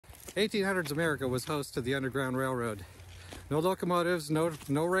1800s America was host to the Underground Railroad. No locomotives,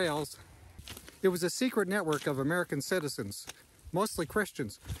 no rails. It was a secret network of American citizens, mostly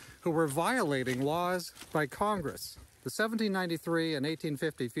Christians, who were violating laws by Congress. The 1793 and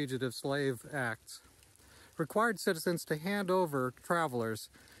 1850 Fugitive Slave Acts required citizens to hand over travelers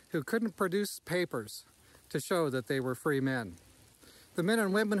who couldn't produce papers to show that they were free men. The men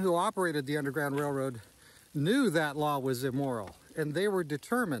and women who operated the Underground Railroad knew that law was immoral, and they were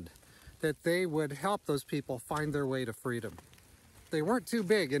determined that they would help those people find their way to freedom. They weren't too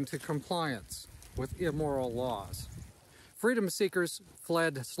big into compliance with immoral laws. Freedom seekers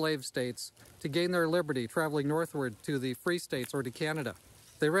fled slave states to gain their liberty, traveling northward to the free states or to Canada.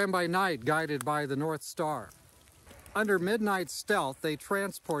 They ran by night, guided by the North Star. Under midnight stealth, they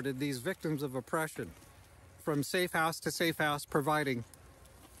transported these victims of oppression from safe house to safe house, providing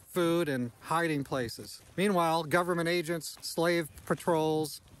food and hiding places. Meanwhile, government agents, slave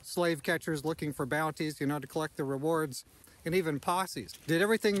patrols, slave catchers looking for bounties, to collect the rewards, and even posses did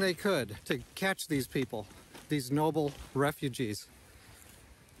everything they could to catch these people, these noble refugees.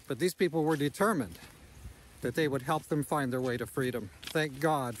 But these people were determined that they would help them find their way to freedom. Thank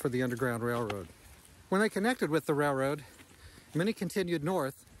God for the Underground Railroad. When they connected with the railroad, many continued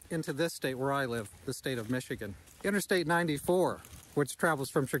north into this state where I live, the state of Michigan. Interstate 94, which travels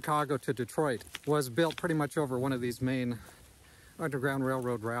from Chicago to Detroit, was built pretty much over one of these main Underground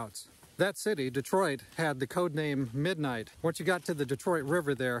Railroad routes. That city, Detroit, had the code name Midnight. Once you got to the Detroit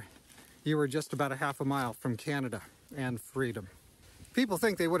River there, you were just about a half a mile from Canada and freedom. People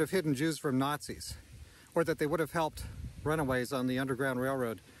think they would have hidden Jews from Nazis, or that they would have helped runaways on the Underground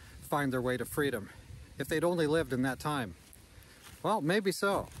Railroad find their way to freedom if they'd only lived in that time. Well, maybe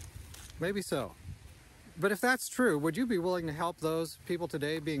so. Maybe so. But if that's true, would you be willing to help those people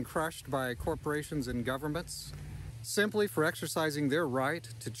today being crushed by corporations and governments simply for exercising their right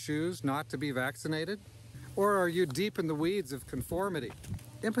to choose not to be vaccinated? Or are you deep in the weeds of conformity?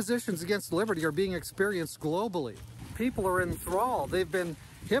 Impositions against liberty are being experienced globally. People are enthralled. They've been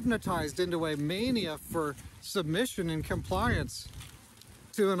hypnotized into a mania for submission and compliance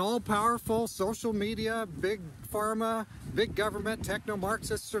to an all-powerful social media, big pharma, big government,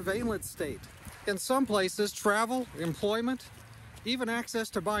 techno-Marxist surveillance state. In some places, travel, employment, even access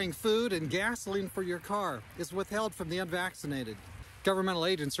to buying food and gasoline for your car is withheld from the unvaccinated. Governmental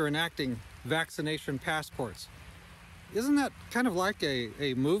agents are enacting vaccination passports. Isn't that kind of like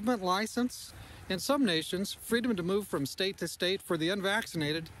a movement license? In some nations, freedom to move from state to state for the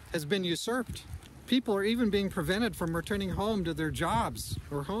unvaccinated has been usurped. People are even being prevented from returning home to their jobs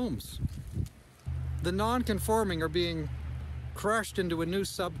or homes. The non-conforming are being crushed into a new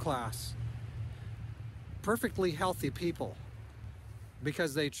subclass. Perfectly healthy people,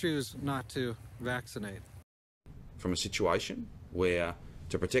 because they choose not to vaccinate. From a situation where,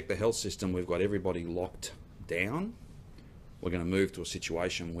 to protect the health system, we've got everybody locked down, we're going to move to a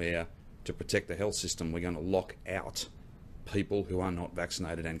situation where, to protect the health system, we're going to lock out people who are not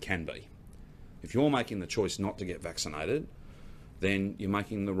vaccinated and can be. If you're making the choice not to get vaccinated, then you're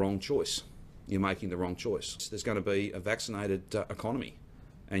making the wrong choice. You're making the wrong choice. There's going to be a vaccinated economy,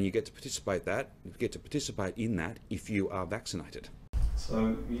 and you get to participate in that if you are vaccinated.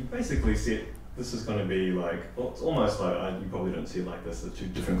 So you basically said this is going to be like, well, it's almost like, you probably don't see it like this, the two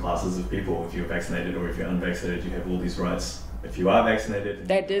different classes of people. If you're vaccinated or if you're unvaccinated, you have all these rights. If you are vaccinated...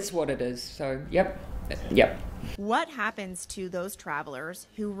 That is what it is, so yep. What happens to those travelers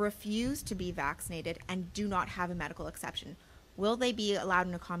who refuse to be vaccinated and do not have a medical exception? Will they be allowed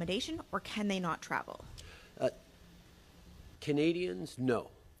an accommodation, or can they not travel? Canadians know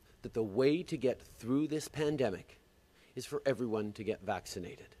that the way to get through this pandemic is for everyone to get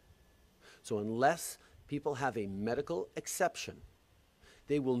vaccinated. So unless people have a medical exception,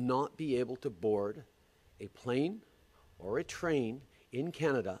 they will not be able to board a plane or a train in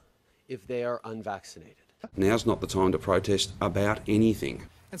Canada if they are unvaccinated. Now's not the time to protest about anything.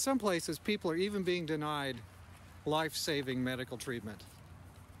 In some places, people are even being denied life-saving medical treatment.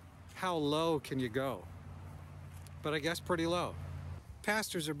 How low can you go? But I guess pretty low.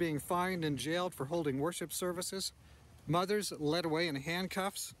 Pastors are being fined and jailed for holding worship services. Mothers led away in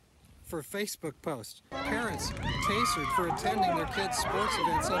handcuffs for Facebook posts. Parents tasered for attending their kids' sports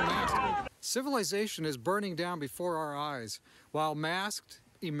events unmasked. Civilization is burning down before our eyes, while masked,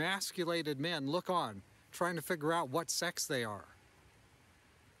 emasculated men look on, trying to figure out what sex they are.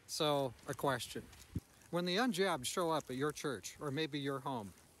 So, a question. When the unjabbed show up at your church, or maybe your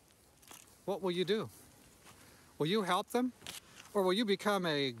home, what will you do? Will you help them? Or will you become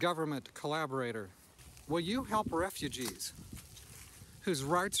a government collaborator? Will you help refugees whose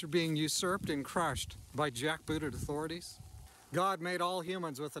rights are being usurped and crushed by jackbooted authorities? God made all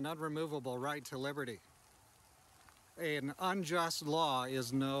humans with an unremovable right to liberty. An unjust law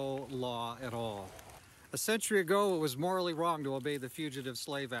is no law at all. A century ago, it was morally wrong to obey the Fugitive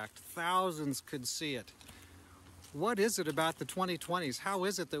Slave Act. Thousands could see it. What is it about the 2020s? How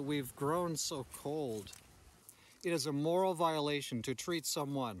is it that we've grown so cold? It is a moral violation to treat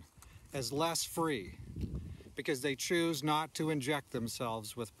someone as less free because they choose not to inject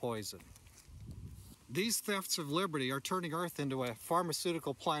themselves with poison. These thefts of liberty are turning Earth into a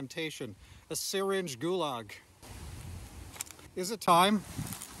pharmaceutical plantation, a syringe gulag. Is it time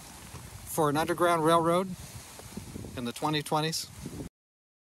for an underground railroad in the 2020s?